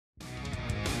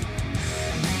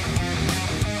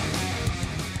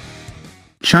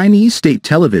Chinese state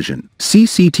television,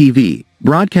 CCTV,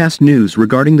 broadcast news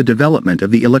regarding the development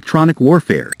of the electronic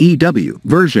warfare (EW)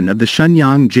 version of the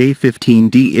Shenyang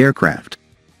J-15D aircraft.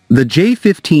 The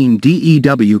J-15D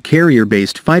EW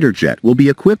carrier-based fighter jet will be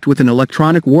equipped with an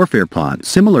electronic warfare pod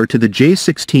similar to the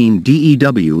J-16D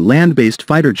EW land-based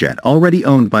fighter jet already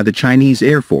owned by the Chinese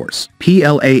Air Force,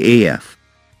 PLAAF.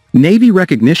 Navy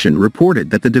recognition reported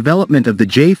that the development of the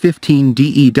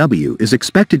J-15D EW is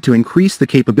expected to increase the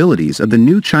capabilities of the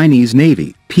new Chinese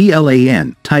Navy,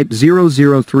 PLAN, Type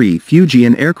 003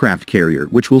 Fujian aircraft carrier,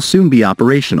 which will soon be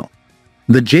operational.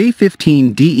 The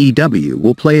J-15D EW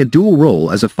will play a dual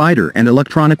role as a fighter and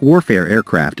electronic warfare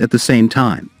aircraft at the same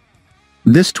time.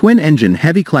 This twin-engine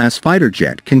heavy-class fighter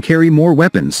jet can carry more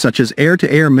weapons such as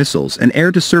air-to-air missiles and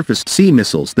air-to-surface sea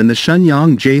missiles than the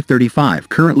Shenyang J-35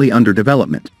 currently under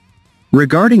development.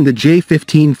 Regarding the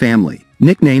J-15 family,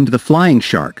 nicknamed the Flying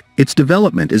Shark, its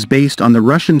development is based on the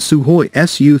Russian Sukhoi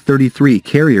Su-33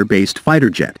 carrier-based fighter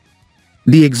jet.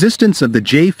 The existence of the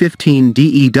J-15D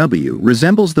EW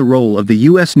resembles the role of the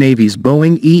U.S. Navy's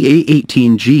Boeing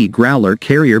EA-18G Growler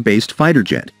carrier-based fighter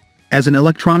jet, as an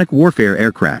electronic warfare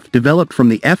aircraft developed from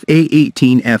the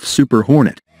F/A-18F Super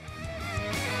Hornet.